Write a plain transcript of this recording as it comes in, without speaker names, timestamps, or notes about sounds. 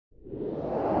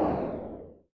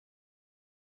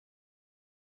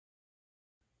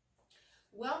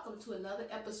Welcome to another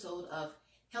episode of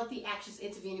Healthy Actions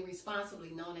Intervening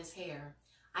Responsibly, known as HAIR.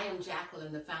 I am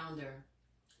Jacqueline, the founder.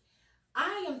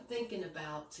 I am thinking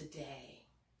about today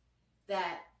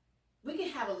that we can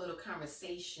have a little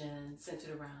conversation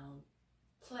centered around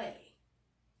play.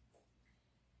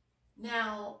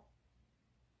 Now,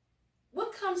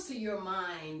 what comes to your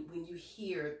mind when you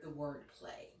hear the word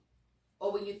play?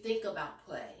 Or when you think about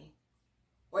play?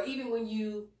 Or even when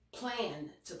you plan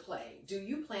to play? Do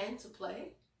you plan to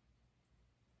play?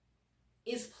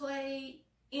 Is play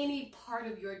any part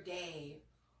of your day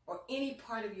or any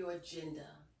part of your agenda?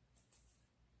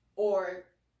 Or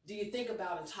do you think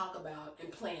about and talk about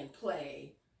and plan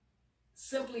play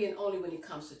simply and only when it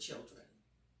comes to children?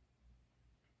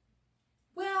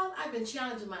 Well, I've been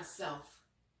challenging myself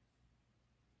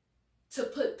to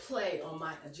put play on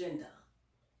my agenda.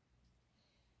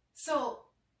 So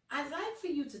I'd like for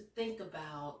you to think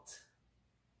about,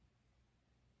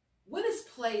 what does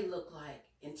play look like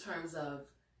in terms of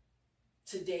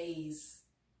today's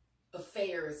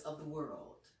affairs of the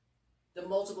world? The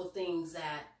multiple things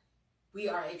that we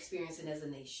are experiencing as a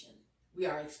nation, we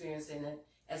are experiencing it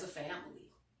as a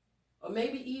family, or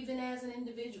maybe even as an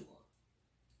individual.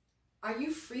 Are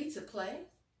you free to play?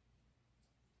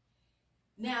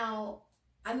 Now,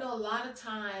 I know a lot of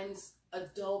times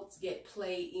adults get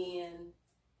play in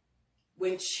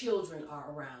when children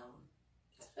are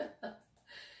around.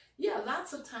 Yeah,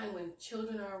 lots of time when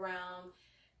children are around,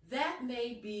 that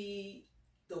may be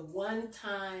the one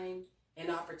time and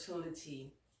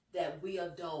opportunity that we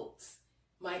adults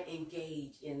might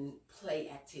engage in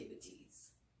play activities.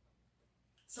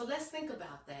 So let's think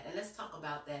about that, and let's talk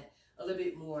about that a little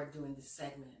bit more during this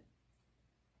segment.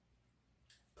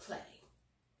 Play.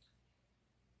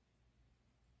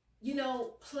 You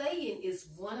know, playing is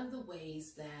one of the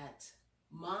ways that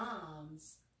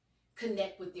moms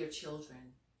connect with their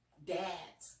children.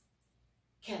 Dads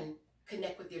can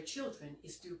connect with their children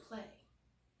is through play.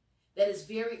 That is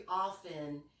very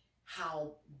often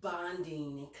how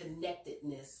bonding and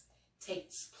connectedness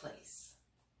takes place.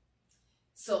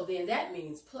 So then that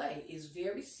means play is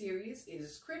very serious, it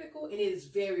is critical, and it is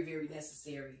very, very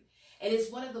necessary. And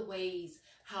it's one of the ways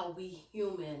how we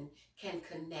human can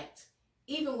connect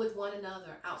even with one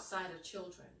another outside of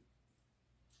children.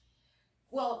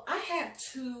 Well, I have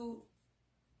two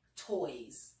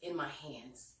toys in my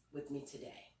hands with me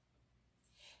today.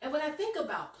 And when I think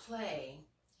about play,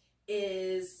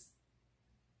 is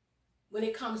when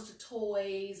it comes to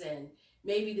toys and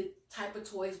maybe the type of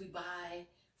toys we buy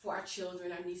for our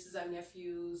children, our nieces, our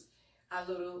nephews, our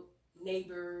little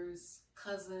neighbors,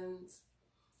 cousins.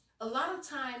 A lot of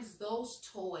times those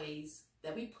toys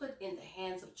that we put in the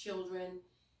hands of children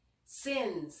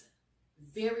sends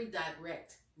very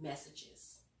direct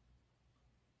messages.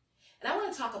 And I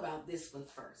want to talk about this one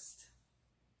first.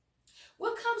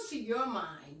 What comes to your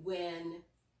mind when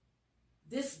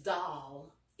this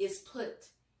doll is put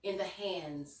in the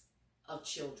hands of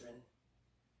children?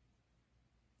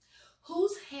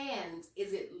 Whose hands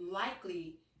is it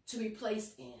likely to be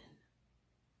placed in?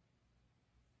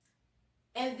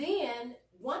 And then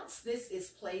once this is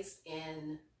placed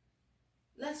in,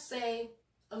 let's say,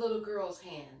 a little girl's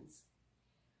hands,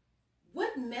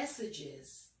 what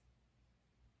messages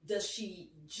does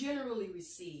she generally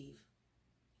receive?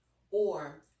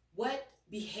 Or what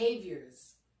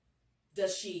behaviors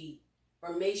does she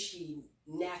or may she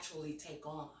naturally take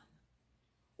on?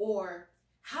 Or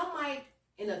how might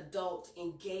an adult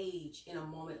engage in a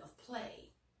moment of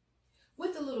play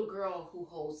with the little girl who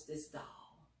holds this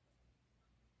doll?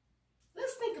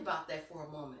 Let's think about that for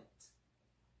a moment.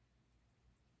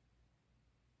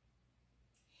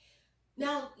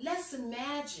 Now, let's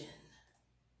imagine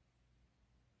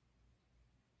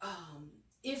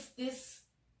if this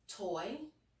toy,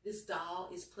 this doll,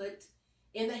 is put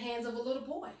in the hands of a little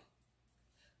boy.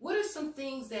 What are some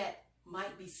things that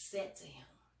might be said to him?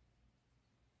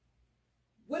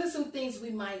 What are some things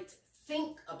we might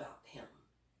think about him?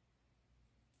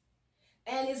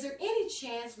 And is there any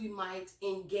chance we might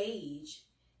engage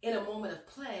in a moment of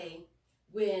play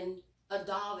when a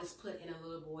doll is put in a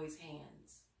little boy's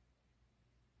hands?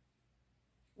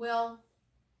 Well,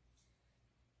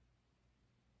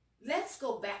 let's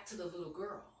go back to the little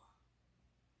girl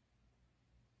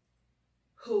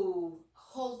who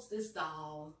holds this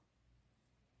doll.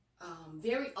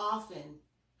 Very often,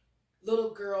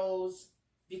 little girls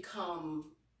become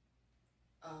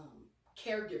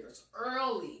caregivers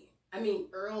early,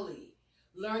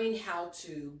 learning how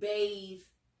to bathe,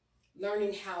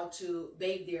 learning how to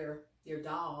bathe their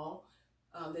doll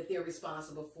that they're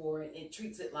responsible for, and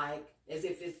treats it like as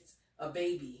if it's a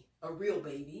baby, a real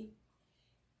baby.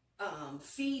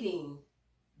 Feeding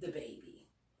the baby,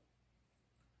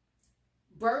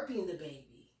 burping the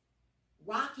baby,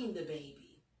 rocking the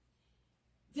baby.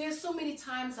 There's so many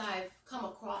times I've come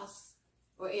across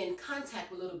or in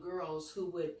contact with little girls who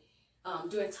would,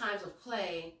 during times of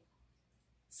play,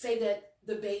 say that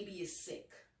the baby is sick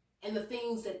and the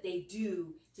things that they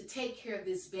do to take care of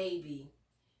this baby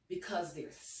because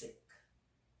they're sick.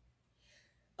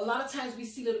 A lot of times we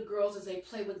see little girls as they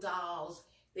play with dolls,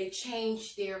 they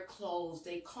change their clothes,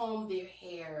 they comb their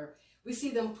hair. We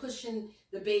see them pushing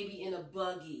the baby in a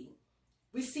buggy.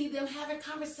 We see them having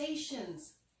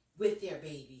conversations with their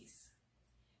babies.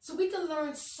 So we can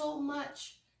learn so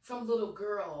much from little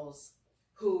girls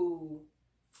who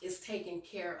is taking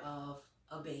care of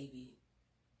a baby.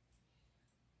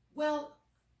 Well,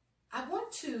 I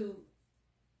want to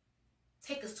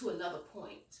take us to another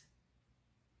point,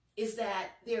 is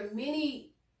that there are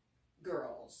many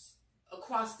girls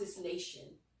across this nation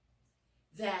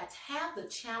that have the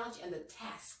challenge and the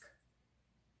task,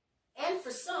 and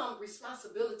for some,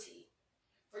 responsibility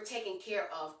for taking care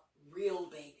of real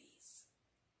babies.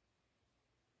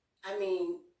 I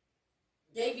mean,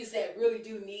 babies that really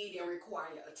do need and require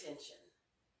attention,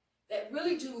 that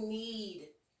really do need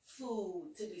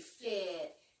food, to be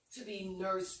fed, to be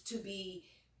nursed, to be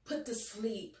put to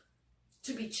sleep,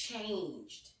 to be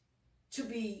changed, to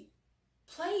be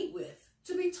played with,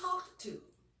 to be talked to.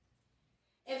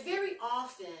 And very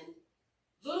often,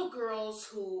 little girls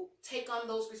who take on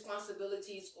those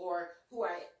responsibilities or who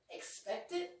are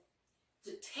expected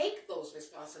to take those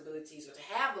responsibilities or to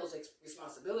have those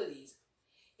responsibilities,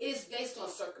 it is based on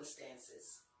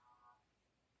circumstances.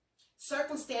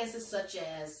 Circumstances such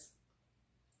as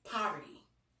poverty,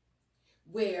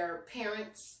 where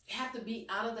parents have to be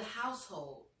out of the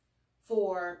household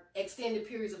for extended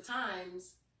periods of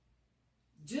times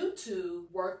due to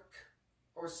work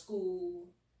or school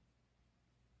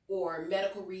or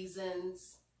medical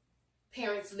reasons.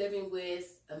 Parents living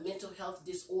with a mental health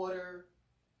disorder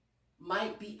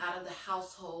might be out of the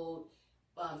household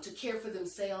to care for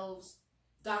themselves,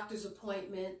 doctor's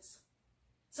appointments.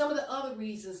 Some of the other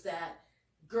reasons that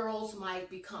girls might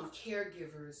become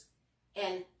caregivers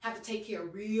and have to take care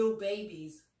of real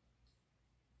babies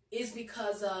is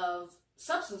because of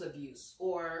substance abuse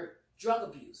or drug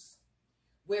abuse,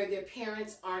 where their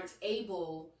parents aren't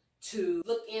able to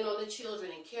look in on the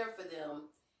children and care for them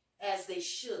as they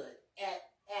should,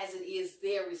 as it is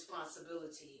their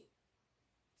responsibility.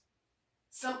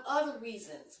 Some other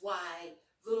reasons why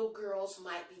little girls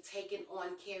might be taking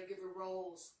on caregiver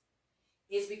roles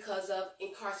is because of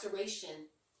incarceration.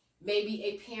 Maybe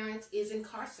a parent is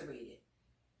incarcerated.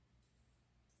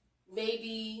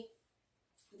 Maybe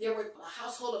there were a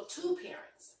household of two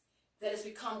parents that has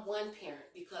become one parent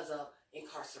because of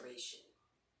incarceration.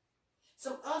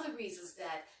 Some other reasons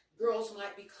that girls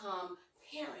might become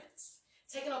parents,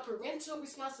 taking on parental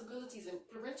responsibilities and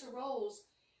parental roles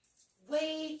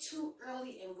way too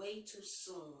early and way too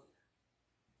soon.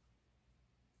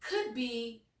 Could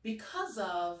be because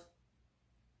of,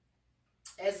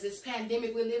 as this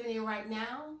pandemic we're living in right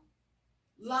now,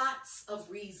 lots of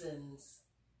reasons,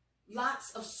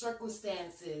 lots of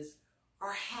circumstances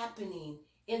are happening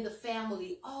in the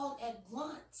family all at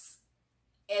once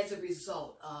as a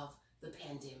result of the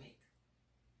pandemic.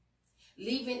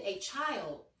 Leaving a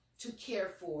child to care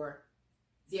for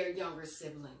their younger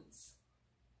siblings.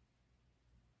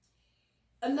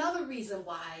 Another reason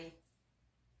why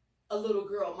a little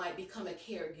girl might become a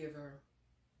caregiver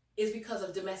is because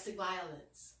of domestic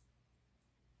violence.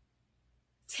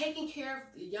 Taking care of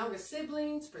the younger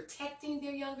siblings, protecting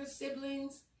their younger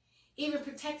siblings, even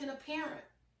protecting a parent,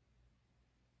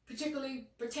 particularly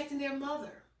protecting their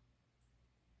mother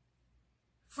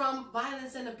from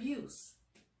violence and abuse,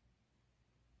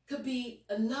 could be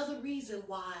another reason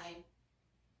why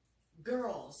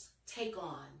girls take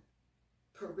on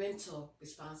parental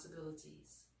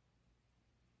responsibilities.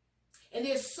 And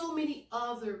there's so many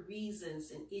other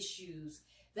reasons and issues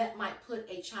that might put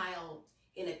a child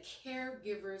in a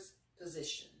caregiver's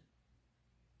position.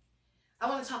 I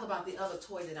want to talk about the other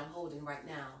toy that I'm holding right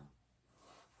now.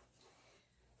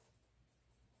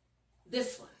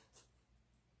 This one.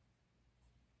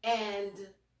 And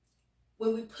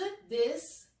when we put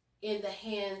this in the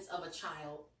hands of a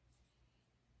child,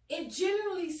 it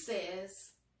generally says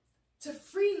to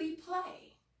freely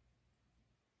play.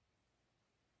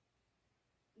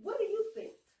 What do you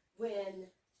think when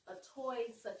a toy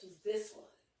such as this one,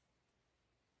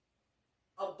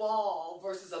 a ball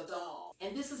versus a doll,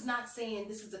 and this is not saying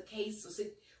this is a case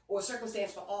or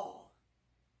circumstance for all,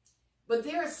 but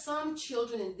there are some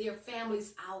children and their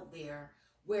families out there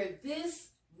where this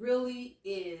really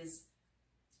is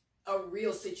a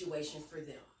real situation for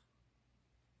them.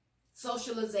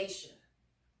 socialization,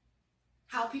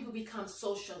 how people become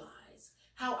socialized,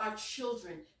 how our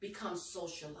children become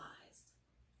socialized.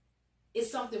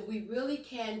 It's something we really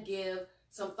can give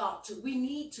some thought to. We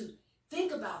need to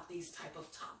think about these type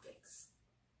of topics.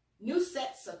 New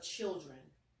sets of children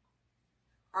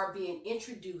are being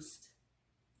introduced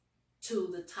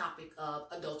to the topic of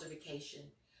adultification,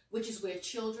 which is where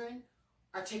children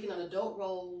are taking on adult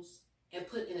roles and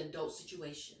put in adult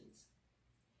situations.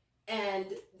 And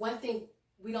one thing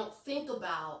we don't think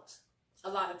about a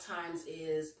lot of times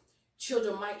is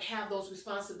children might have those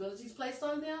responsibilities placed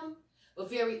on them, but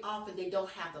very often they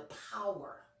don't have the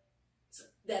power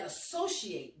that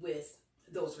associate with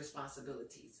those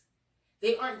responsibilities.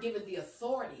 They aren't given the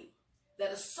authority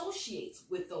that associates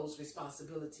with those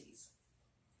responsibilities.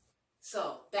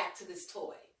 So back to this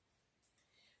toy.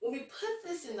 When we put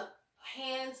this in the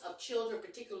hands of children,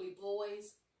 particularly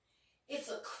boys, it's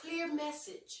a clear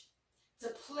message to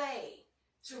play,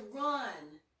 to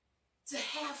run, to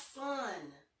have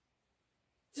fun,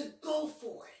 to go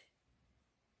for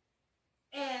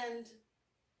it. And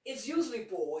it's usually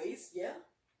boys, yeah,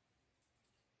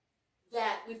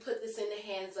 that we put this in the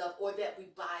hands of, or that we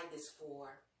buy this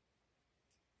for,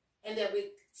 and that we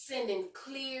send in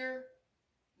clear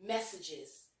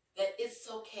messages that it's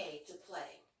okay to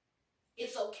play.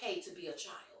 It's okay to be a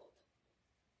child,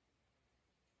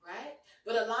 right?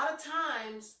 But a lot of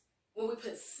times when we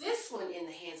put this one in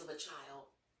the hands of a child,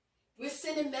 we're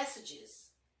sending messages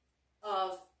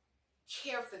of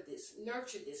care for this,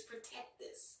 nurture this, protect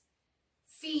this,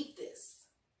 feed this.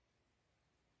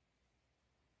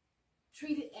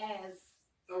 Treat it as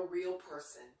a real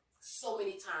person. So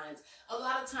many times. A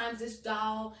lot of times this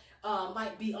doll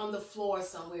might be on the floor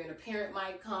somewhere, and a parent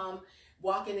might come,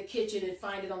 walk in the kitchen and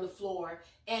find it on the floor,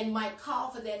 and might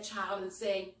call for that child and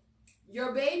say,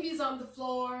 your baby's on the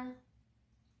floor.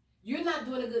 You're not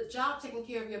doing a good job taking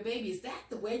care of your baby. Is that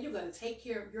the way you're going to take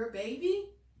care of your baby?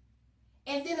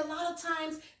 And then a lot of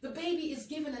times the baby is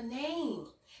given a name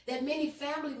that many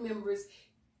family members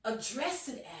address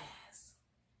it as.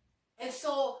 And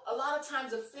so a lot of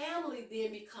times a family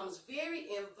then becomes very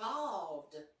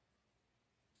involved,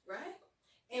 right?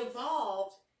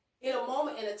 Involved in a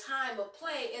moment, in a time of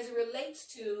play as it relates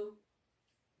to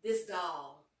this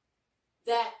doll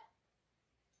that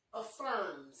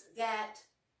affirms, that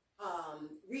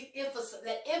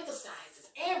emphasizes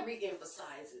and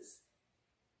re-emphasizes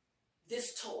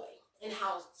this toy and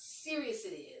how serious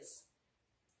it is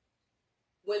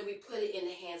when we put it in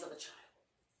the hands of a child.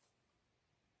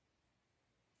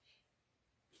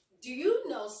 Do you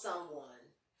know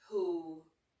someone who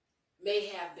may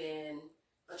have been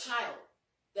a child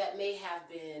that may have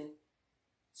been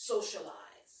socialized?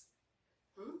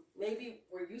 Maybe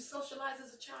were you socialized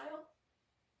as a child?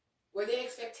 Were there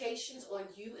expectations on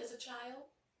you as a child?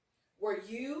 Were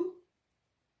you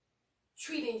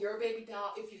treating your baby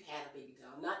doll, if you had a baby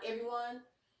doll? Not everyone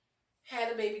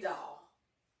had a baby doll.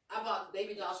 I bought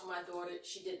baby dolls for my daughter.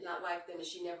 She did not like them and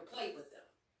she never played with them.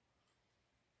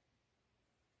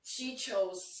 She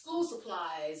chose school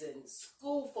supplies and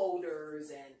school folders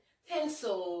and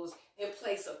pencils in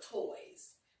place of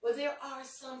toys. Well, there are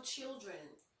some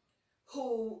children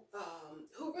who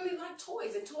really like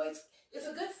toys, and toys is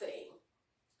a good thing.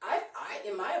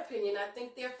 In my opinion, I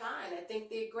think they're fine. I think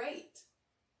they're great.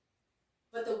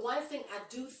 But the one thing I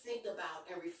do think about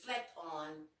and reflect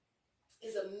on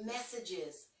is the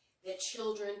messages that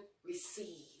children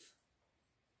receive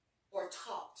or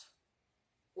taught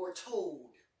or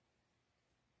told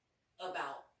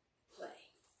about play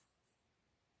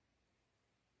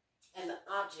and the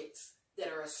objects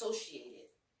that are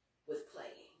associated with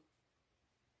playing.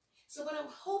 So what I'm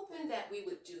hoping that we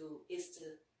would do is to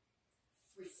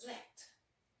reflect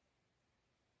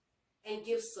and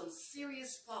give some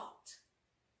serious thought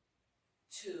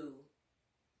to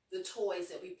the toys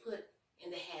that we put in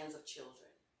the hands of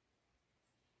children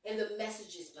and the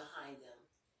messages behind them,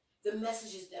 the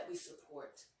messages that we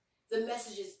support, the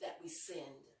messages that we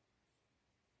send,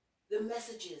 the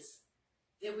messages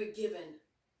that we're given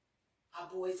our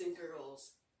boys and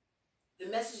girls, the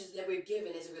messages that we're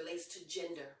given as it relates to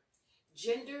gender.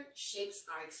 Gender shapes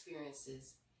our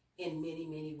experiences in many,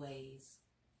 many ways.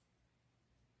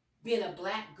 Being a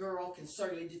Black girl can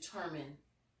certainly determine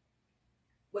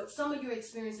what some of your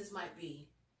experiences might be,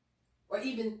 or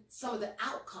even some of the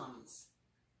outcomes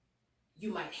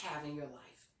you might have in your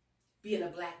life. Being a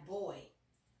Black boy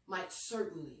might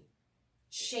certainly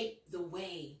shape the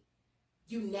way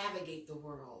you navigate the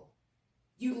world,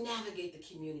 you navigate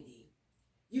the community,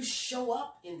 you show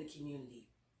up in the community.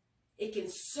 It can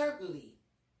certainly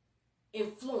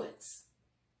influence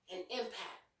and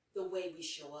impact the way we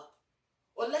show up,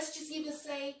 Or let's just even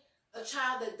say a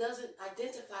child that doesn't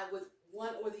identify with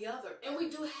one or the other. And we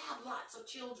do have lots of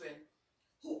children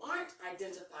who aren't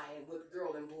identifying with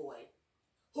girl and boy,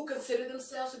 who consider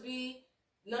themselves to be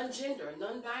non-gender,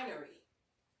 non-binary.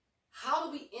 How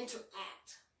do we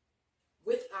interact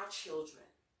with our children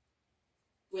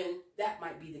when that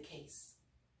might be the case?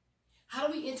 How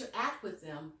do we interact with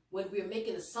them when we're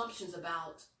making assumptions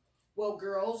about, well,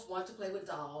 girls want to play with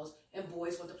dolls and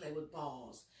boys want to play with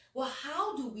balls? Well,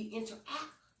 how do we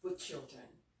interact with children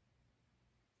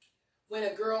when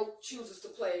a girl chooses to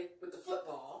play with the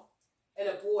football and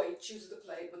a boy chooses to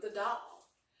play with the doll?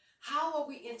 How are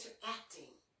we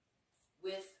interacting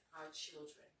with our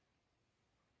children?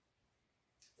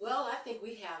 Well, I think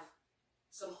we have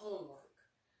some homework.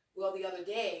 Well, the other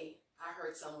day, I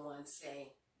heard someone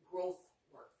say growth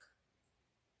work.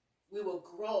 We will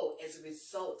grow as a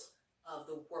result of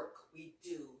the work we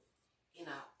do in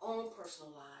our own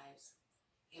personal lives,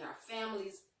 in our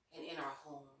families, and in our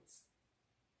homes.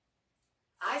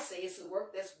 I say it's a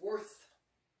work that's worth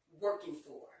working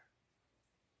for.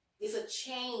 It's a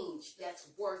change that's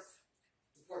worth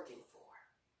working for.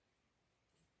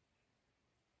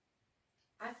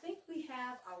 I think we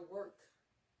have our work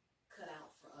cut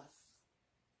out for us.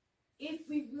 If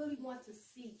we really want to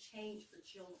see change for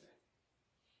children,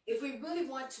 if we really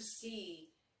want to see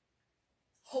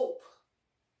hope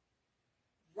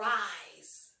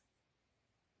rise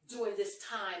during this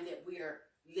time that we are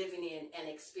living in and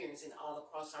experiencing all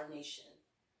across our nation.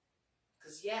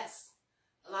 Because yes,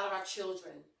 a lot of our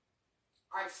children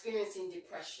are experiencing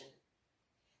depression,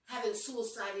 having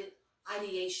suicidal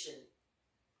ideation,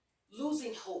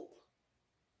 losing hope,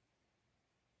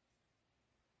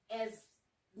 as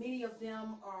many of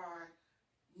them are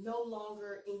no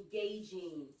longer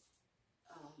engaging,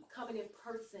 coming in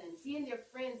person, seeing their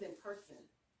friends in person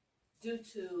due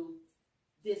to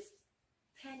this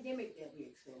pandemic that we're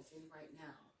experiencing right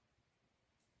now.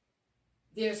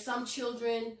 There are some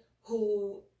children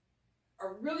who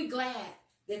are really glad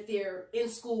that they're in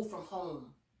school from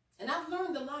home. And I've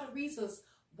learned a lot of reasons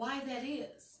why that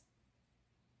is.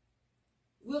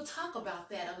 We'll talk about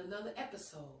that on another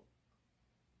episode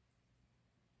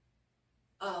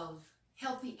of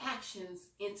Healthy Actions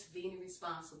Intervening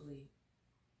Responsibly.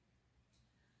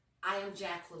 I am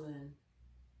Jacqueline,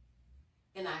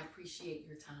 and I appreciate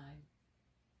your time.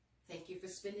 Thank you for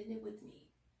spending it with me.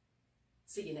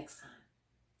 See you next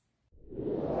time.